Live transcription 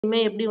இனிமே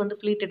எப்படி வந்து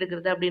ஃப்ளீட்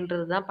எடுக்கிறது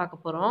அப்படின்றது தான்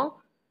பார்க்க போறோம்.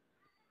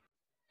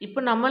 இப்போ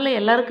நம்மள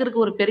எல்லாருக்கும் இருக்க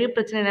ஒரு பெரிய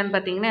பிரச்சனை என்னன்னு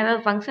பார்த்தீங்கன்னா,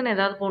 ஏதாவது ஃபங்ஷன்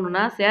ஏதாவது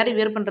போணும்னா, சாரி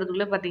வியர்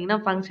பண்றதுக்குள்ள பார்த்தீங்கன்னா,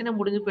 ஃபங்ஷனே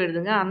முடிஞ்சு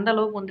போயிடுதுங்க. அந்த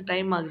அளவுக்கு வந்து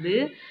டைம் ஆகுது.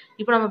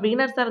 இப்போ நம்ம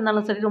பிகினர்ஸா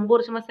இருந்தாலும் சரி, ரொம்ப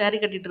வருஷமா சாரி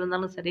கட்டிட்டு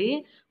இருந்தாலும் சரி,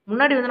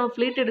 முன்னாடி வந்து நம்ம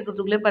ஃப்ளீட்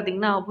எடுக்கிறதுக்குள்ளே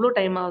பார்த்தீங்கன்னா, அவ்ளோ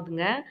டைம்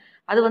ஆகுதுங்க.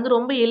 அது வந்து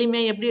ரொம்ப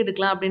எளிமையா எப்படி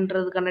எடுக்கலாம்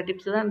அப்படின்றதுக்கான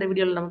டிப்ஸ் தான் இந்த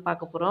வீடியோல நம்ம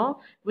பார்க்க போறோம்.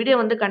 வீடியோ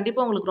வந்து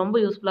கண்டிப்பா உங்களுக்கு ரொம்ப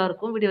யூஸ்ஃபுல்லா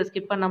இருக்கும். வீடியோவ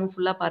ஸ்கிப் பண்ணாம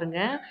ஃபுல்லா பாருங்க.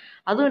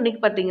 அதுவும் இன்னைக்கு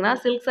பார்த்தீங்கன்னா,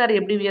 சில்க் சாரி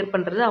எப்படி வியர்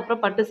பண்றது,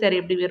 அப்புறம் பட்டு சாரி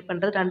எப்படி வியர்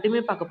பண்றது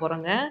 2மே பார்க்க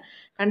போறோங்க.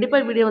 கண்டிப்பா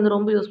வீடியோ வந்து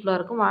ரொம்ப யூஸ்ஃபுல்லா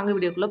இருக்கும். வாங்க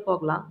வீடியோக்குள்ள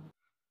போகலாம்.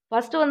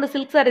 ஃபர்ஸ்ட்டு வந்து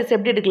சில்க் சாரீஸ்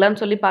எப்படி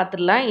எடுக்கலாம்னு சொல்லி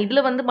பார்த்துடலாம்.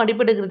 இதில வந்து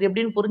மடிப்பு எடுக்கிறது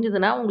எப்படின்னு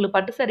புரிஞ்சுதுன்னா, உங்களுக்கு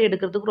பட்டு சாரி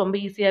எடுக்கிறதுக்கு ரொம்ப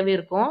ஈஸியாவே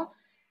இருக்கும்.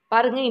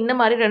 பாருங்க இந்த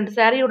மாரி 2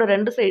 சாரியோட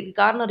 2 சைடு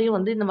கார்னரையும்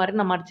வந்து இந்த மாரி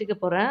நான் மடிச்சுக்க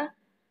போறேன்.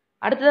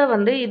 அடுத்ததா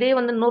வந்து இதே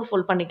வந்து இன்னொரு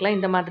ஃபோல்ட் பண்ணிக்கலாம்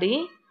இந்த மாதிரி.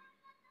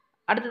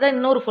 அடுத்ததா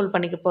இன்னொரு ஃபோல்ட்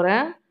பண்ணிக்க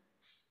போறேன்.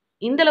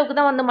 இந்த அளவுக்கு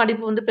தான் வந்து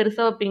மடிப்பு வந்து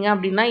பெருசா வைப்பீங்க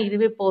அப்படின்னா,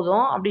 இதுவே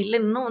போதும். அப்படி இல்ல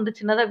இன்னும் வந்து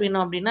சின்னதா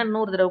வேணும் அப்படின்னா,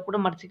 இன்னொரு தடவ கூட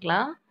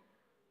மடிச்சுக்கலாம்.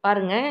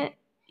 பாருங்க.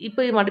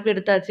 இப்ப மடிப்பு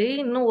எடுத்தாச்சு.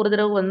 இன்னும் ஒரு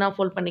தடவ வந்து நான்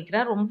ஃபோல்ட்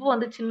பண்ணிக்கிறேன். ரொம்ப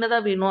வந்து சின்னதா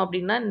வேணும்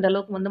அப்டின்னா, இந்த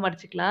அளவுக்கு வந்து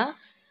மடிச்சுக்கலாம்.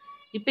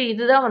 இப்ப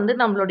இதுதான் வந்து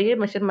நம்மளுடைய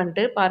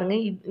மெஷர்மென்ட்டு. பாருங்க.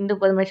 இந்த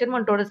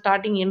மெஷர்மென்ட்டோட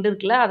ஸ்டார்ட்டிங் எண்ட்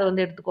இருக்குல்ல, அத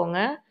வந்து எடுத்துக்கோங்க.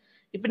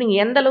 இப்ப நீங்க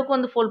எந்த அளவுக்கு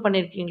வந்து ஃபோல்ட்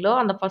பண்ணியிருக்கீங்களோ,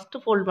 அந்த ஃபர்ஸ்ட்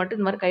ஃபோல்ட் மட்டும்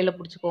இந்த மாரி கையில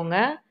புடிச்சுக்கோங்க.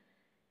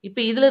 இப்ப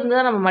இதுலருந்து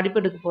தான் நம்ம மடிப்பு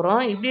எடுக்க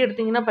போறோம். இப்டி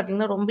எடுத்தீங்கன்னா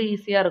பார்த்தீங்கன்னா, ரொம்ப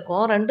ஈஸியா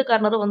இருக்கும். 2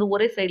 கார்னரும் வந்து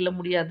ஒரே சைடுல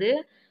முடியாது.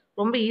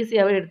 ரொம்ப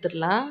ஈஸியாவே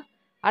எடுத்துடலாம்.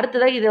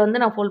 அடுத்ததா இத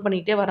வந்து நான் ஃபோல்ட்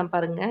பண்ணிக்கிட்டே வரேன்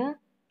பாருங்க.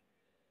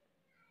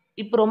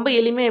 இப்ப ரொம்ப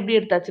எளிமையா எப்படி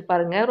எடுத்தாச்சு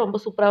பாருங்க. ரொம்ப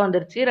சூப்பரா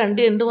வந்துருச்சு.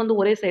 2 எண்டும் வந்து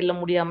ஒரே சைடுல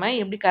முடியாம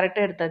எப்படி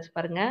கரெக்ட்டா எடுத்தாச்சு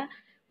பாருங்க.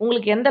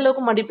 உங்களுக்கு எந்த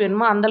அளவுக்கு மடிப்பு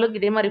வேணுமோ, அந்த அளவுக்கு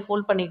இதே மாரி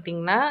ஃபோல்ட்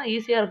பண்ணிக்கிட்டீங்கன்னா,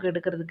 ஈஸியா இருக்கும்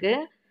எடுக்கிறதுக்கு.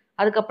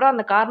 அதுக்கப்புறம்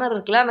அந்த கார்னர்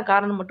இருக்குல்ல, அந்த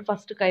கார்னர் மட்டும்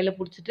ஃபர்ஸ்ட்டு கையில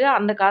புடிச்சுட்டு,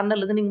 அந்த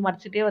கார்னர்லேருந்து நீங்க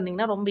மடிச்சுட்டே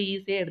வந்தீங்கன்னா, ரொம்ப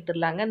ஈஸியா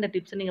எடுத்துடலாங்க. இந்த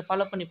டிப்ஸ நீங்க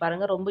ஃபாலோ பண்ணி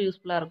பாருங்க. ரொம்ப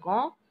யூஸ்ஃபுல்லா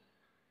இருக்கும்.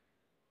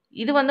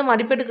 இது வந்து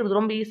மடிப்பெடுக்கிறது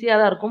ரொம்ப ஈஸியா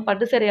தான் இருக்கும்.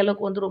 பட்டு சாரி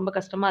அளவுக்கு வந்து ரொம்ப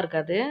கஷ்டமா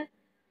இருக்காது.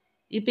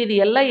 இப்ப இது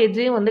எல்லா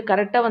எட்ஜையும் வந்து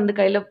கரெக்ட்டா வந்து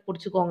கையில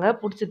புடிச்சுக்கோங்க.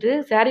 புடிச்சுட்டு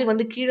சாரி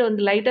வந்து கீழ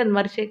வந்து லைட்டா இந்த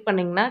மாரி ஷேக்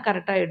பண்ணீங்கன்னா,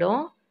 கரெக்ட்டா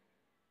ஆயிடும்.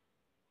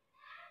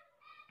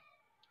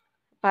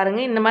 பாருங்க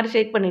இந்த மாரி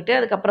ஷேக் பண்ணிட்டு,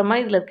 அதுக்கப்புறமா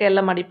இதில இருக்க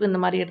எல்லா மடிப்பும்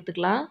இந்த மாரி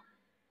எடுத்துக்கலாம்.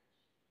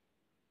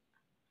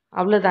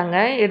 அவ்வளோதாங்க.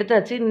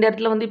 எடுத்தாச்சு. இந்த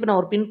இடத்துல வந்து இப்ப நான்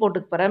ஒரு பின்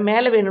போட்டுக்க போறேன்.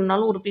 மேல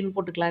வேணும்னாலும் ஒரு பின்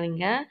போட்டுக்கலாம்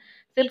நீங்க.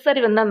 சில்க்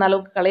சாரி வந்து அந்த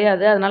அளவுக்கு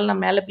கலையாது. அதனால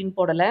நான் மேல பின்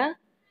போடல.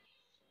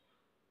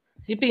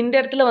 இப்ப இந்த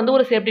இடத்துல வந்து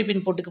ஒரு சேஃப்டி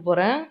பின் போட்டுக்க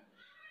போறேன்.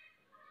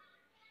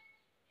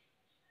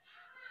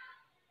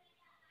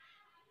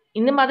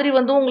 இந்த மாதிரி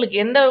வந்து உங்களுக்கு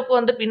எந்த அளவுக்கு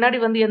வந்து பின்னாடி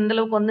வந்து எந்த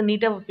அளவுக்கு வந்து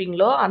நீட்டா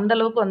வைப்பீங்களோ, அந்த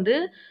அளவுக்கு வந்து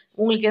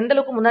உங்களுக்கு எந்த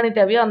அளவுக்கு முந்தானி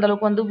தேவையோ, அந்த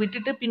அளவுக்கு வந்து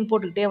விட்டுட்டு பின்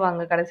போட்டுக்கிட்டே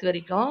வாங்க கடைசி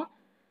வரைக்கும்.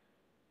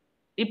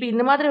 இப்ப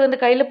இந்த மாதிரி வந்து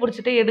கையில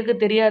புடிச்சுட்டு எடுக்க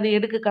தெரியாது,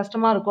 எடுக்க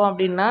கஷ்டமா இருக்கும்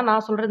அப்டின்னா,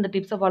 நான் சொல்ற இந்த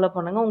டிப்ஸ ஃபாலோ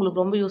பண்ணுங்க.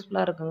 உங்களுக்கு ரொம்ப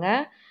யூஸ்ஃபுல்லா இருக்குங்க.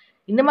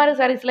 இந்த மாரி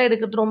சாரீஸ்லாம்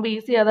எடுக்கிறது ரொம்ப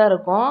ஈஸியா தான்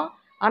இருக்கும்.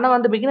 ஆனா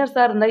வந்து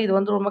பிகினர்ஸா இருந்தா இது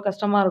வந்து ரொம்ப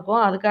கஷ்டமா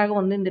இருக்கும். அதுக்காக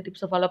வந்து இந்த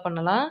டிப்ஸ ஃபாலோ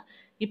பண்ணலாம்.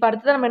 இப்ப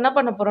அடுத்தது நம்ம என்ன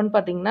பண்ண போறோம்னு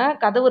பார்த்தீங்கன்னா,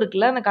 கதவு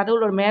இருக்குல்ல, அந்த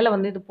கதவோட மேல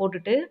வந்து இது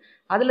போட்டுட்டு,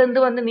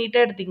 அதுலேருந்து வந்து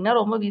நீட்டா எடுத்தீங்கன்னா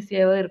ரொம்ப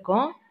ஈஸியாவே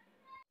இருக்கும்.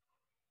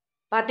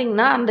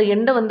 பார்த்தீங்கன்னா, அந்த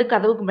எண்ட வந்து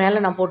கதவுக்கு மேல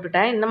நான்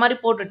போட்டுட்டேன். இந்த மாரி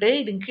போட்டுட்டு,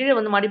 இதுக்கு கீழ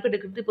வந்து மடிப்பு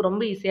எடுக்கிறது இப்ப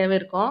ரொம்ப ஈஸியாவே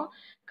இருக்கும்.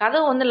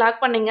 கதவ வந்து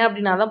லாக் பண்ணீங்க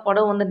அப்டின்னா தான்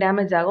புடவ வந்து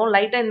டேமேஜ் ஆகும்.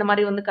 லைட்டா இந்த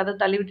மாரி வந்து கதவ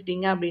தள்ளி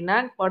விட்டுட்டீங்க அப்டின்னா,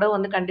 புடவ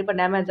வந்து கண்டிப்பா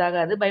டேமேஜ்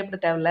ஆகாது. பயப்பட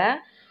தேவையில்ல.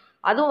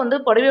 அதுவும் வந்து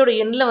புடவையோட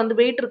எண்ட்ல வந்து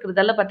வெயிட்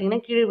இருக்கிறதால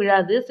பார்த்தீங்கன்னா, கீழ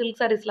விழாது.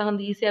 சில்க் சாரீஸ்லாம்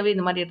வந்து ஈஸியாவே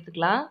இந்த மாரி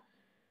எடுத்துக்கலாம்.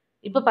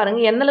 இப்ப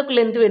பாருங்க, எந்த அளவுக்கு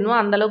லென்த் வேணுமோ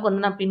அந்த அளவுக்கு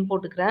வந்து நான் பின்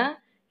போட்டுக்கிறேன்.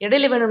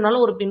 இடையில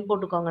வேணும்னாலும் ஒரு பின்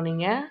போட்டுக்கோங்க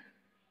நீங்க.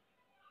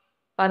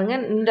 பாருங்க,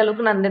 இந்த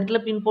அளவுக்கு நான் இந்த இடத்துல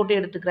பின் போட்டு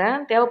எடுத்துக்கிறேன்.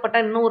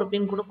 தேவைப்பட்டா இன்னும் ஒரு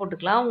பின் கூட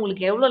போட்டுக்கலாம்.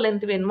 உங்களுக்கு எவ்வளோ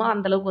லென்த் வேணுமோ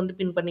அந்த அளவுக்கு வந்து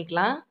பின்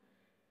பண்ணிக்கலாம்.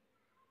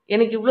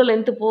 எனக்கு இவ்வளோ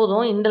லென்த்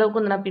போதும். இந்த அளவுக்கு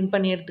வந்து நான் பின்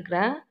பண்ணி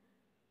எடுத்துக்கிறேன்.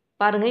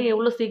 பாருங்க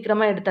எவ்வளோ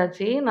சீக்கிரமா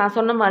எடுத்தாச்சு. நான்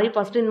சொன்ன மாரி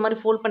ஃபர்ஸ்ட்டு இந்த மாரி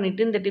ஃபோல்ட்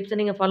பண்ணிட்டு இந்த டிப்ஸ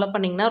நீங்க ஃபாலோ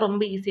பண்ணீங்கன்னா,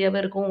 ரொம்ப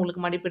ஈஸியாவே இருக்கும்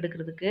உங்களுக்கு மடிப்பு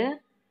எடுக்கிறதுக்கு.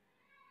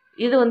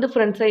 இது வந்து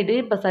ஃப்ரண்ட் சைடு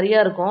இப்ப சரியா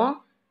இருக்கும்.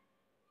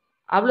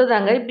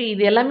 அவ்வளோதாங்க. இப்ப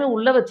இது எல்லாமே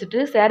உள்ள வச்சுட்டு,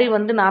 சாரி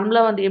வந்து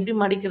நார்மலா வந்து எப்படி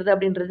மடிக்கிறது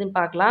அப்படின்றதையும்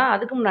பார்க்கலாம்.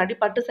 அதுக்கு முன்னாடி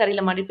பட்டு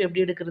சாரியில மடிப்பு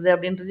எப்படி எடுக்கிறது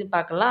அப்படின்றதையும்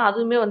பார்க்கலாம்.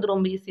 அதுவுமே வந்து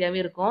ரொம்ப ஈஸியாவே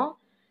இருக்கும்.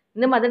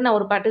 இந்த மாதிரி நான்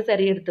ஒரு பட்டு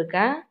சாரி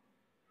எடுத்திருக்கேன்.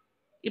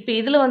 இப்ப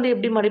இதுல வந்து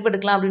எப்படி மடிப்பு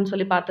எடுக்கலாம் அப்படின்னு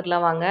சொல்லி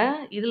பார்த்துடலாம் வாங்க.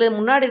 இதுல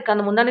முன்னாடி இருக்க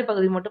அந்த முந்தானை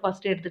பகுதி மட்டும்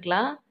ஃபர்ஸ்ட்டு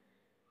எடுத்துக்கலாம்.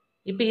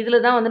 இப்ப இதுல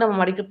தான் வந்து நம்ம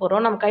மடிக்க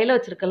போறோம். நம்ம கையில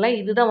வச்சிருக்கோம்ல,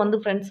 இதுதான் வந்து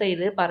ஃப்ரண்ட்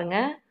சைடு பாருங்க.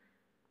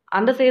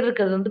 அந்த சைடு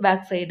இருக்கிறது வந்து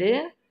பேக் சைடு.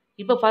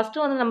 இப்ப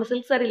ஃபர்ஸ்ட்டு வந்து நம்ம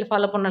சில்க் சாரியில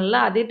ஃபாலோ பண்ணோம்ல,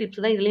 அதே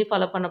டிப்ஸ் தான் இதுலயும்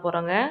ஃபாலோ பண்ண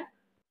போறோங்க.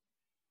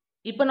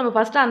 இப்ப நம்ம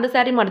ஃபர்ஸ்ட்டு அந்த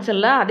சாரி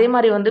மடிச்சோம்ல, அதே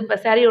மாரி வந்து இப்ப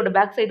சாரியோட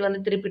பேக் சைடு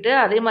வந்து திருப்பிட்டு,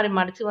 அதே மாரி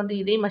மடிச்சு வந்து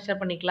இதையும்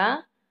மெஷர் பண்ணிக்கலாம்.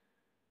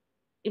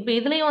 இப்ப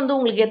இதுலயும் வந்து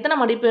உங்களுக்கு எத்தன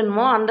மடிப்பு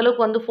வேணுமோ, அந்த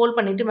அளவுக்கு வந்து ஃபோல்ட்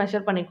பண்ணிட்டு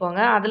மெஷர்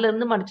பண்ணிக்கோங்க.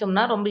 அதுலருந்து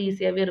மடிச்சோம்னா ரொம்ப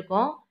ஈஸியாவே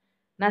இருக்கும்.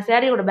 நான்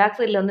சாரியோட பேக்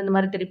சைடுல வந்து இந்த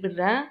மாரி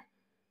திருப்பிடுறேன்.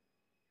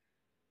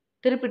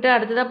 திருப்பிட்டு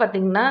அடுத்ததா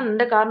பார்த்தீங்கன்னா,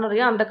 இந்த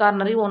கார்னரையும், அந்த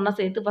கார்னரையும் ஒண்ணா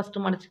சேர்த்து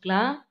ஃபர்ஸ்ட்டு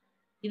மடிச்சுக்கலாம்.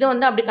 இத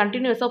வந்து அப்படி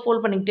கன்டினியூஸா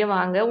ஃபோல்ட் பண்ணிக்கிட்டே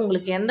வாங்க.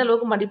 உங்களுக்கு எந்த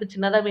அளவுக்கு மடிப்பு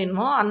சின்னதா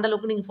வேணுமோ, அந்த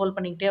அளவுக்கு நீங்க ஃபோல்ட்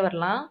பண்ணிக்கிட்டே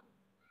வரலாம்.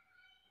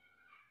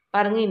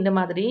 பாருங்க இந்த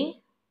மாதிரி.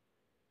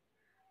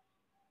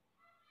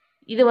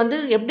 இது வந்து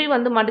எப்படி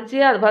வந்து மடிச்சு,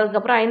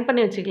 அதுக்கப்புறம் அயர்ன்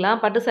பண்ணி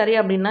வச்சுக்கலாம். பட்டு சாரி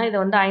அப்படின்னா, இத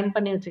வந்து அயர்ன்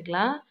பண்ணி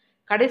வச்சுக்கலாம்.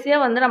 கடைசியா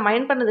வந்து நம்ம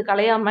அயர்ன் பண்ணது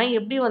கலையாம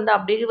எப்படி வந்து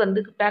அப்படியே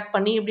வந்து பேக்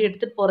பண்ணி எப்படி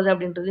எடுத்துட்டு போறது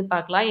அப்படின்றதையும்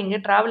பார்க்கலாம். எங்க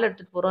டிராவல்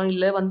எடுத்துட்டு போறோம்,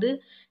 இல்ல வந்து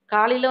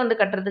காலையில வந்து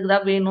கட்டுறதுக்கு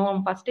தான் வேணும்.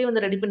 ஃபர்ஸ்ட்டே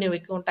வந்து ரெடி பண்ணி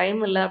வைக்கும் டைம்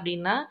இல்ல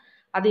அப்படின்னா,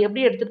 அது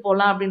எப்படி எடுத்துட்டு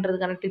போலாம்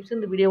அப்படின்றதுக்கான டிப்ஸ்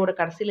இந்த வீடியோவோட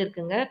கடைசியில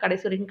இருக்குங்க.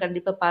 கடைசி வரைக்கும்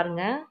கண்டிப்பா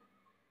பாருங்க.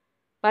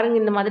 பாருங்க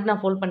இந்த மாதிரி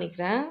நான் ஃபோல்ட்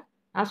பண்ணிக்கிறேன்.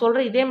 நான்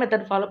சொல்ற இதே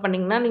மெத்தட் ஃபாலோ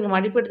பண்ணீங்கன்னா, நீங்க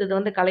மடிப்பு எடுத்தது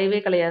வந்து கலையவே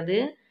கலையாது.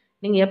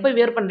 நீங்க எப்ப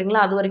வியர்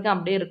பண்றீங்களோ அது வரைக்கும்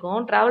அப்படியே இருக்கும்.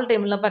 டிராவல்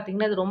டைம்லாம்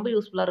பார்த்தீங்கன்னா, இது ரொம்ப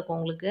யூஸ்ஃபுல்லா இருக்கும்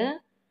உங்களுக்கு.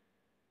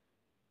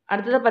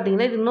 அடுத்ததா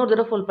பார்த்தீங்கன்னா, இது இன்னொரு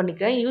தடவ ஃபோல்ட்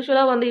பண்ணிக்கிறேன்.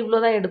 யூசுவலா வந்து இவ்ளோ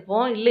தான்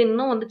எடுப்போம். இல்ல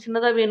இன்னும் வந்து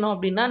சின்னதா வேணும்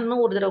அப்படின்னா,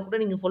 இன்னும் ஒரு தடவ கூட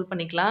நீங்க ஃபோல்ட்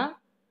பண்ணிக்கலாம்.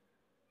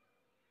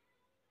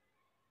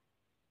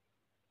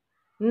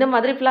 இந்த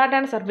மாதிரி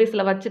ஃப்ளாட்டான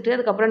சர்ஃபேஸ்ல வச்சுட்டு,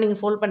 அதுக்கப்புறம் நீங்க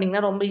ஃபோல்ட்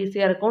பண்ணீங்கன்னா ரொம்ப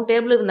ஈஸியா இருக்கும்.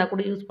 டேபிள் இருந்தா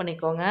கூட யூஸ்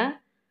பண்ணிக்கோங்க.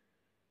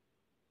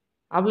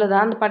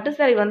 அவ்வளோதான். அந்த பட்டு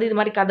சாரி வந்து இது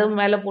மாரி கதவு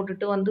மேல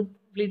போட்டுட்டு வந்து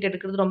ப்ளீட்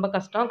எடுக்கிறது ரொம்ப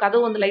கஷ்டம்.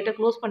 கதவு வந்து லைட்டா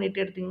க்ளோஸ்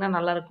பண்ணிட்டு எடுத்தீங்கன்னா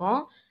நல்லாருக்கும்.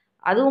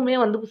 அதுவுமே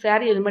வந்து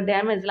சாரி எதுவுமே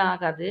டேமேஜ்லாம்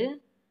ஆகாது.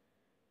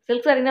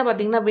 சில்க் சாரீனா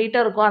பார்த்தீங்கன்னா வெயிட்டா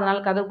இருக்கும். அதனால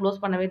கதவு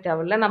க்ளோஸ் பண்ணவே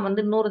தேவையில்ல. நான்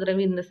வந்து இன்னொரு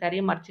தடவை இந்த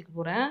சாரிய மடிச்சுக்க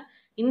போறேன்.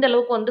 இந்த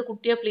அளவுக்கு வந்து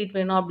குட்டியா ப்ளீட்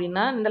வேணும்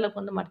அப்டின்னா, இந்த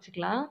அளவுக்கு வந்து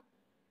மடிச்சுக்கலாம்.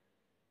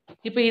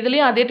 இப்ப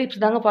இதுலயும் அதே டிப்ஸ்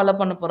தாங்க ஃபாலோ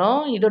பண்ண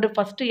போறோம். இதோட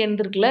ஃபர்ஸ்ட்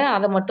எண்ட் இருக்குல்ல,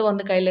 அத மட்டும்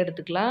வந்து கையில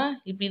எடுத்துக்கலாம்.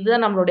 இப்ப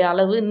இதுதான் நம்மளுடைய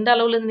அளவு. இந்த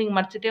அளவுலேருந்து நீங்க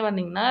மடிச்சுட்டே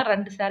வந்தீங்கன்னா,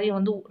 2 சாரிய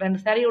வந்து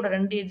 2 சாரியோட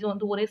 2 எட்ஜும்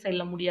வந்து ஒரே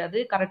சைடுல முடியாது.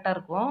 கரெக்ட்டா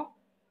இருக்கும்.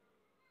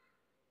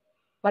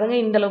 பாருங்க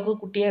இந்த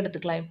அளவுக்கு குட்டியா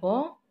எடுத்துக்கலாம் இப்போ.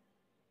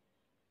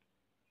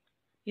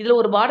 இதுல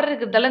ஒரு பார்டர்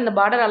இருக்கிறதால இந்த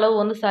பார்டர் அளவு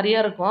வந்து சரியா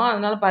இருக்கும்.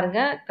 அதனால பாருங்க,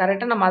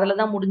 கரெக்ட்டா நம்ம அதுல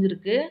தான்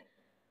முடிஞ்சிருக்கு.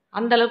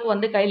 அந்த அளவுக்கு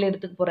வந்து கையில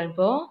எடுத்துக்க போறேன்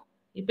இப்போ.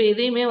 இப்ப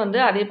இதையுமே வந்து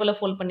அதே போல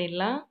ஃபோல்ட்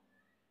பண்ணிடலாம்.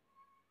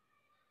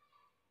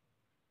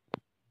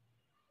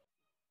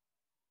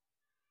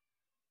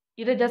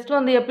 இத ஜஸ்ட்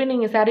வந்து எப்பயும்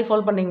நீங்க சாரி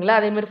ஃபோல்ட் பண்ணீங்களா,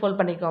 அதே மாரி ஃபோல்ட்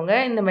பண்ணிக்கோங்க.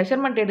 இந்த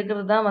மெஷர்மென்ட்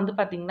எடுக்கிறது தான் வந்து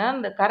பார்த்தீங்கன்னா,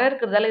 இந்த கரை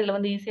இருக்கிறதால இதுல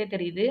வந்து ஈஸியா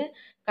தெரியுது.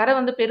 கரை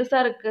வந்து பெருசா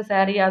இருக்க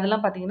சாரி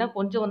அதெல்லாம் பார்த்தீங்கன்னா,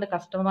 கொஞ்சம் வந்து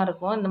கஷ்டமா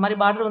இருக்கும். இந்த மாரி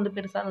பார்டர் வந்து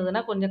பெருசா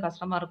இருந்ததுன்னா கொஞ்சம்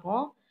கஷ்டமா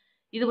இருக்கும்.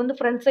 இது வந்து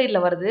ஃப்ரண்ட்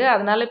சைட்ல வருது.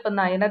 அதனால இப்ப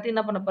நான் எல்லாத்தையும்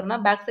என்ன பண்ண போறேன்னா,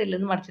 பேக்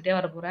சைட்லேருந்து மடிச்சுட்டே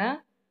வரப்போறேன்.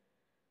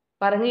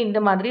 பாருங்க இந்த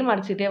மாதிரி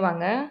மடிச்சுட்டே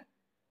வாங்க.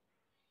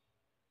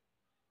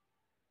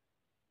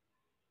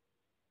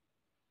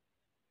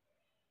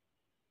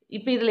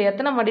 இப்ப இதுல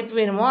எத்தன மடிப்பு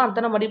வேணுமோ,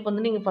 அத்தன மடிப்பு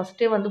வந்து நீங்க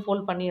ஃபர்ஸ்ட்டே வந்து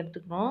ஃபோல்ட் பண்ணி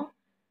எடுத்துக்கணும்.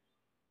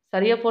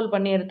 சரியா ஃபோல்ட்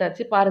பண்ணி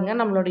எடுத்தாச்சு. பாருங்க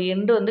நம்மளோட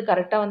எண்ட் வந்து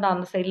கரெக்ட்டா வந்து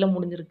அந்த சைட்ல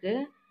முடிஞ்சிருக்கு.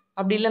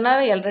 அப்படி இல்லன்னா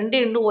 2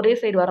 எண்டும் ஒரே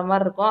சைடு வர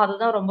மாரி இருக்கும்.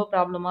 அதுதான் ரொம்ப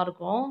ப்ராப்ளமா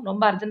இருக்கும்.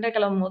 ரொம்ப அர்ஜென்ட்டா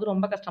கிளம்பும்போது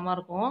ரொம்ப கஷ்டமா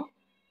இருக்கும்.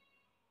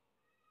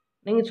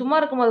 நீங்க சும்மா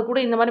இருக்கும்போது கூட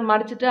இந்த மாரி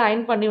மடிச்சுட்டு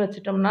அயர்ன் பண்ணி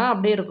வச்சுட்டோம்னா,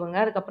 அப்படியே இருக்குங்க.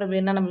 அதுக்கப்புறம்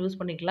வேணுனா நம்ம யூஸ்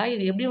பண்ணிக்கலாம்.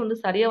 இது எப்படி வந்து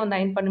சரியா வந்து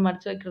அயர்ன் பண்ணி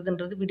மடிச்சு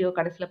வைக்கிறதுன்றது வீடியோ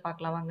கடைசில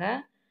பார்க்கலாம் வாங்க.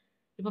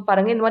 இப்ப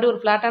பாருங்க இந்த மாரி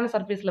ஒரு ஃப்ளாட்டான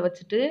சர்ஃபேஸ்ல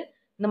வச்சுட்டு,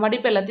 இந்த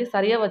மடிப்பு எல்லாத்தையும்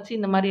சரியா வச்சு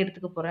இந்த மாரி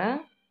எடுத்துக்க போறேன்.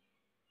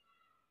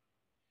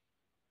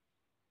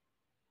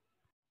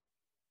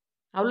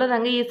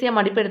 அவ்வளோதாங்க ஈஸியா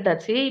மடிப்பு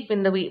எடுத்தாச்சு. இப்ப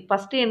இந்த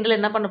ஃபர்ஸ்ட் எண்டுல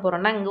என்ன பண்ண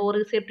போறேன்னா, இங்க ஒரு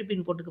சேஃப்டி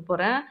பின் போட்டுக்க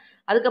போறேன்.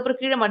 அதுக்கப்புறம்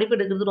கீழ மடிப்பு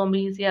எடுக்கிறது ரொம்ப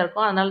ஈஸியா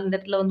இருக்கும். அதனால இந்த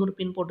இடத்துல வந்து ஒரு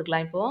பின்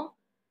போட்டுக்கலாம் இப்போ.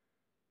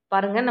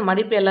 பாருங்க இந்த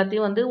மடிப்பு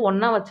எல்லாத்தையும் வந்து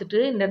ஒண்ணா வச்சுட்டு,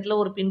 இந்த இடத்துல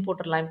ஒரு பின்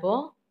போட்டுறலாம் இப்போ.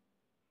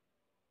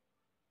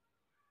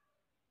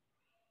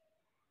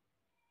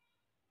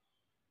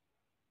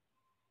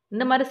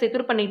 இந்த மாரி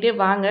செக்யூர் பண்ணிக்கிட்டே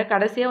வாங்க.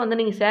 கடைசியா வந்து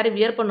நீங்க சாரி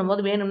வியர்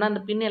பண்ணும்போது வேணும்னா,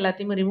 அந்த பின்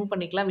எல்லாத்தையுமே ரிமூவ்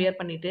பண்ணிக்கலாம் வியர்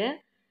பண்ணிட்டு.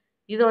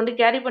 இது வந்து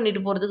கேரி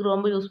பண்ணிட்டு போறதுக்கு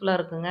ரொம்ப யூஸ்ஃபுல்லா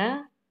இருக்குங்க.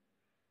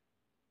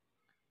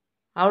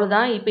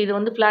 அவ்வளோதான். இப்ப இது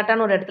வந்து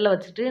ஃப்ளாட்டான ஒரு இடத்துல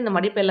வச்சுட்டு, இந்த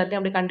மடிப்பு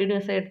எல்லாத்தையும் அப்படியே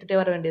கன்டினியூஸா எடுத்துட்டே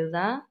வர வேண்டியது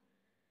தான்.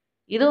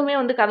 இதுவுமே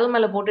வந்து கதவு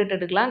மேல போட்டுட்டு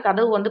எடுக்கலாம்.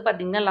 கதவு வந்து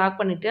பார்த்தீங்கன்னா, லாக்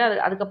பண்ணிட்டு,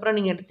 அதுக்கப்புறம்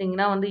நீங்க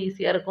எடுத்தீங்கன்னா வந்து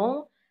ஈஸியா இருக்கும்.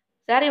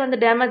 சாரி வந்து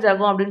டேமேஜ்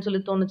ஆகும் அப்படின்னு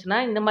சொல்லி தோணுச்சுன்னா,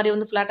 இந்த மாரி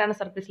வந்து ஃப்ளாட்டான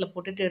சர்ஃபேஸ்ல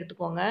போட்டுட்டு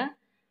எடுத்துக்கோங்க.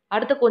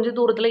 அடுத்து கொஞ்சம்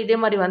தூரத்தில இதே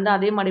மாரி வந்து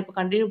அதே மடிப்பு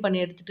கன்டின்யூ பண்ணி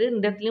எடுத்துட்டு,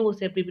 இந்த இடத்துலயும் ஒரு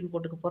சேஃப்டி பின்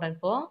போட்டுக்க போறேன்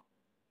இப்போ.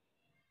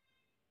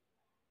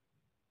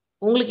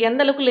 உங்களுக்கு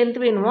எந்த அளவுக்கு லென்த்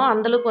வேணுமோ,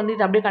 அந்த அளவுக்கு வந்து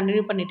இத அப்படியே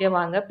கன்டின்யூ பண்ணிட்டே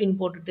வாங்க, பின்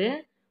போட்டுட்டு.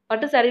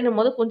 பட்டு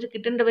சாரின்னும்போது கொஞ்சம்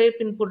கிட்டண்டவே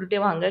பின் போட்டுட்டே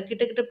வாங்க.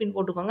 கிட்ட கிட்ட பின்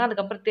போட்டுக்கோங்க.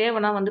 அதுக்கப்புறம்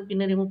தேவைன்னா வந்து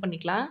பின்ன ரிமூவ்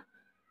பண்ணிக்கலாம்.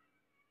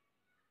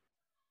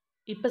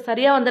 இப்ப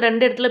சரியா வந்து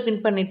 2 இடத்துல பின்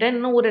பண்ணிட்டேன்.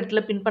 இன்னும் ஒரு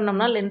இடத்துல பின்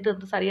பண்ணோம்னா, லென்த்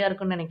வந்து சரியா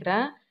இருக்கும்னு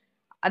நெனைக்கிறேன்.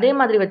 அதே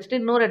மாதிரி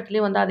வச்சுட்டு இன்னொரு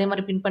இடத்துலயும் வந்து அதே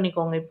மாரி பின்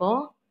பண்ணிக்கோங்க இப்போ.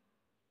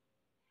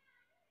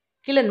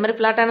 கீழ இந்த மாரி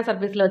ஃப்ளாட்டான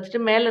சர்ஃபேஸ்ல வச்சுட்டு,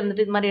 மேல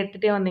இருந்துட்டு இது மாரி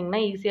எடுத்துட்டே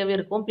வந்தீங்கன்னா, ஈஸியாவே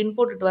இருக்கும். பின்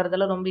போட்டுட்டு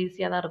வரதெல்லாம் ரொம்ப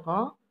ஈஸியா தான்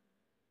இருக்கும்.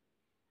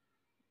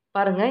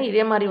 பாருங்க,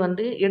 இதே மாரி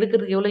வந்து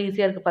எடுக்கிறதுக்கு எவ்வளோ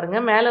ஈஸியா இருக்கு பாருங்க.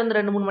 மேல வந்து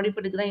 2, 3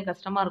 மடிப்பு எடுக்க தான்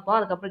கஷ்டமா இருக்கும்.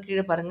 அதுக்கப்புறம்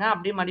கீழ பாருங்க,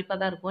 அப்படியே மடிப்பா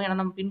தான் இருக்கும். ஏன்னா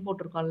நம்ம பின்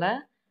போட்டுருக்கோம்ல.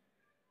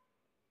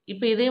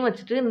 இப்ப இதையும்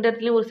வச்சுட்டு, இந்த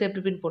இடத்துலயும் ஒரு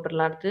சேஃப்டி பின்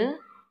போட்டுறலாம் அடுத்து.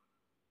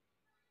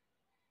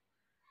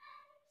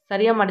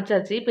 சரியா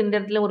மடிச்சாச்சு. இப்ப இந்த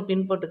இடத்துல ஒரு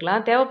பின்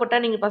போட்டுக்கலாம். தேவைப்பட்டா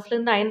நீங்க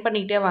ஃபர்ஸ்ட்லேருந்து அயர்ன்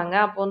பண்ணிக்கிட்டே வாங்க.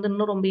 அப்போ வந்து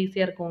இன்னும் ரொம்ப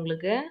ஈஸியா இருக்கும்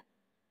உங்களுக்கு.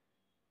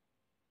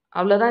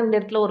 அவ்வளோதான் இந்த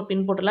இடத்துல ஒரு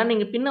பின் போட்டுடலாம்.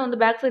 நீங்க பின்ன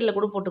வந்து பேக் சைட்ல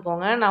கூட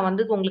போட்டுக்கோங்க. நான்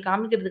வந்து உங்களுக்கு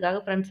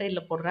காமிக்கிறதுக்காக ஃப்ரண்ட்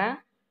சைட்ல போடுறேன்.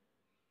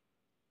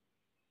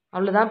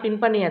 அவ்வளோதான் பின்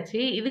பண்ணியாச்சு.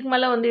 இதுக்கு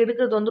மேல வந்து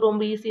எடுக்கிறது வந்து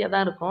ரொம்ப ஈஸியா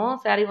தான் இருக்கும்.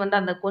 சாரி வந்து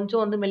அந்த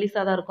கொஞ்சம் வந்து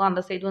மெலிசா தான் இருக்கும்.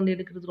 அந்த சைடு வந்து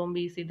எடுக்கிறது ரொம்ப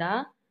ஈஸி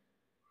தான்.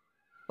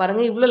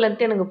 பாருங்க இவ்ளோ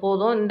லென்த் எனக்கு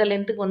போதும். இந்த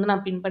லென்த்துக்கு வந்து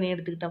நான் பின் பண்ணி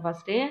எடுத்துக்கிட்டேன்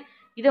ஃபர்ஸ்ட்டே.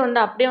 இத வந்து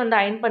அப்படியே வந்து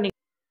அயர்ன்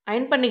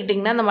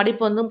பண்ணிக்கிட்டீங்கன்னா, அந்த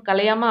மடிப்பு வந்து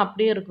கலையாம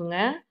அப்படியே இருக்குங்க.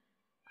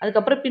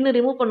 அதுக்கப்புறம் பின்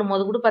ரிமூவ்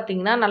பண்ணும்போது கூட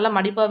பார்த்தீங்கன்னா, நல்லா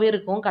மடிப்பாவே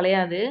இருக்கும்.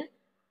 கலையாது.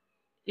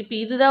 இப்போ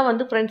இதுதான்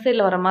வந்து ஃப்ரண்ட்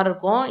சைடில் வர மாதிரி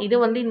இருக்கும். இது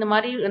வந்து இந்த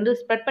மாதிரி வந்து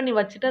ஸ்ப்ரெட் பண்ணி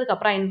வச்சுட்டு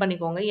அதுக்கப்புறம் அயர்ன்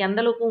பண்ணிக்கோங்க. எந்த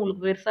அளவுக்கு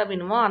உங்களுக்கு பெருசாக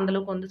வேணுமோ அந்த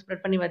அளவுக்கு வந்து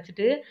ஸ்ப்ரெட் பண்ணி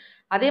வச்சுட்டு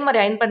அதே மாதிரி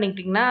அயர்ன்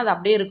பண்ணிக்கிட்டிங்கன்னா அது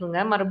அப்படியே இருக்குங்க.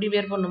 மறுபடியும்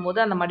வேர் பண்ணும்போது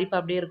அந்த மடிப்பு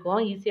அப்படியே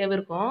இருக்கும், ஈஸியாகவே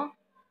இருக்கும்.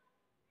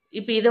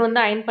 இப்போ இதை வந்து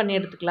அயர்ன் பண்ணி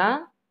எடுத்துக்கலாம்.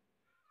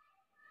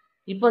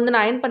 இப்போ வந்து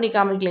நான் அயர்ன் பண்ணி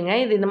காமிக்கலைங்க.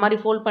 இது இந்த மாதிரி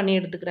ஃபோல்ட் பண்ணி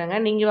எடுத்துக்கிறேங்க.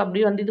 நீங்கள்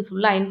அப்படியே வந்து இது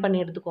ஃபுல்லாக அயர்ன் பண்ணி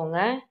எடுத்துக்கோங்க.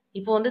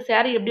 இப்போ வந்து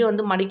சாரீ எப்படி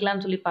வந்து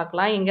மடிக்கலாம்னு சொல்லி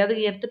பார்க்கலாம்.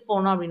 எங்கேயாவது எடுத்துகிட்டு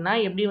போனோம் அப்படின்னா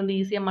எப்படி வந்து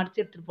ஈஸியாக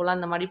மடித்து எடுத்துகிட்டு போகலாம்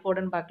அந்த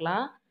மடிப்போடுன்னு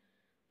பார்க்கலாம்.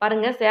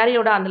 பாருங்க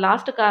சாரியோட அந்த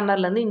லாஸ்ட்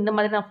கார்னர்லேருந்து இந்த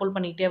மாதிரி நான் ஃபோல்ட்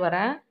பண்ணிக்கிட்டே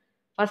வரேன்.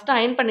 ஃபஸ்ட்டு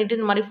அயர்ன் பண்ணிவிட்டு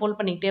இந்த மாதிரி ஃபோல்ட்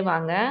பண்ணிக்கிட்டே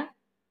வாங்க.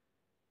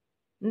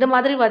 இந்த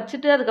மாதிரி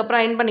வச்சுட்டு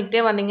அதுக்கப்புறம் அயர்ன்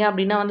பண்ணிக்கிட்டே வந்தீங்க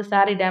அப்படின்னா வந்து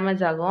சாரீ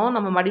டேமேஜ் ஆகும்.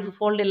 நம்ம மடிப்பு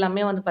ஃபோல்டு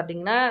எல்லாமே வந்து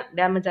பார்த்திங்கன்னா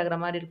டேமேஜ் ஆகிற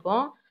மாதிரி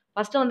இருக்கும்.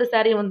 ஃபஸ்ட்டு வந்து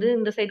சாரீ வந்து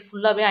இந்த சைடு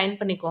ஃபுல்லாகவே அயர்ன்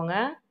பண்ணிக்கோங்க.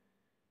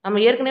 நம்ம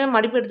ஏற்கனவே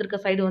மடிப்பு எடுத்துருக்க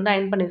சைடு வந்து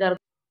அயர்ன் பண்ணி தான்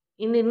இருக்கும்.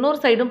 இந்த இன்னொரு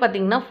சைடும்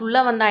பார்த்திங்கன்னா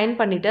ஃபுல்லாக வந்து அயர்ன்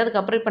பண்ணிவிட்டு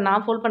அதுக்கப்புறம் இப்போ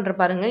நான் ஃபோல்ட் பண்ணுற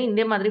பாருங்கள்.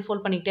 இதே மாதிரி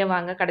ஃபோல்ட் பண்ணிக்கிட்டே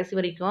வாங்க கடைசி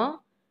வரைக்கும்.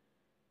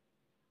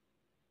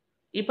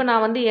 இப்போ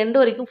நான் வந்து எண்ட்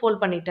வரைக்கும்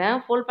ஃபோல்ட் பண்ணிட்டேன்.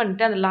 ஃபோல்ட்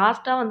பண்ணிட்டு அந்த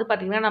லாஸ்ட்டா வந்து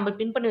பார்த்தீங்கன்னா, நம்ம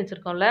பின் பண்ணி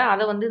வச்சிருக்கோம்ல,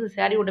 அத வந்து இந்த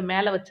சாரியோட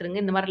மேல வச்சுருங்க.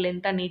 இந்த மாரி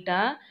லென்த்தா, நீட்டா.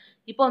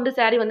 இப்போ வந்து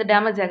சாரி வந்து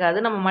டேமேஜ் ஆகாது.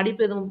 நம்ம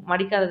மடிப்பு எதுவும்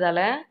மடிக்காததால.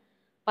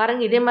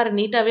 பாருங்க இதே மாரி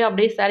நீட்டாவே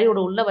அப்படியே சாரியோட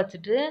உள்ள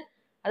வச்சுட்டு,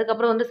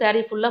 அதுக்கப்புறம் வந்து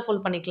சாரி ஃபுல்லா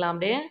ஃபோல்ட் பண்ணிக்கலாம்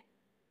அப்படியே.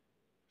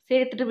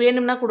 சேர்த்துட்டு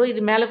வேணும்னா கூட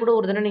இது மேல கூட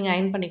ஒரு தடவ நீங்க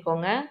அயர்ன்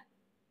பண்ணிக்கோங்க.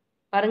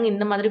 பாருங்க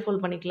இந்த மாதிரி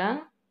ஃபோல்ட் பண்ணிக்கலாம்.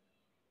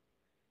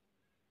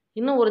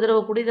 இன்னும் ஒரு தடவ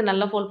கூட இத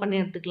நல்லா ஃபோல்ட் பண்ணி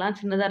எடுத்துக்கலாம்.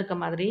 சின்னதா இருக்க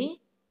மாதிரி.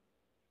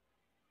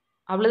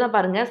 அவ்வளோதான்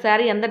பாருங்க.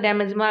 சாரி எந்த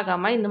டேமேஜுமே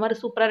ஆகாம இந்த மாரி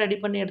சூப்பரா ரெடி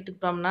பண்ணி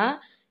எடுத்துக்கிட்டோம்னா,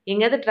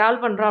 எங்கேயாவது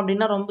ட்ராவல் பண்றோம்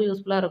அப்டின்னா ரொம்ப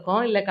யூஸ்ஃபுல்லா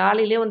இருக்கும். இல்ல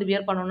காலையிலேயே வந்து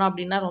வியர் பண்ணணும்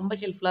அப்டின்னா ரொம்ப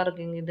ஹெல்ப்ஃபுல்லா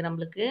இருக்குங்க இது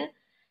நம்மளுக்கு.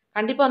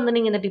 கண்டிப்பா வந்து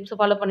நீங்க இந்த டிப்ஸ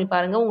ஃபாலோ பண்ணி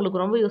பாருங்க.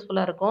 உங்களுக்கு ரொம்ப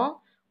யூஸ்ஃபுல்லா இருக்கும்.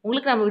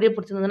 உங்களுக்கு நம்ம வீடியோ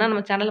பிடிச்சிருந்ததுன்னா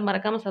நம்ம சேனல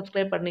மறக்காம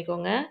சப்ஸ்கிரைப்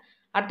பண்ணிக்கோங்க.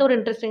 அடுத்த ஒரு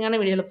இன்ட்ரஸ்டிங்கான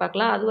வீடியோல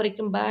பார்க்கலாம்.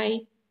 அதுவரைக்கும் பாய்.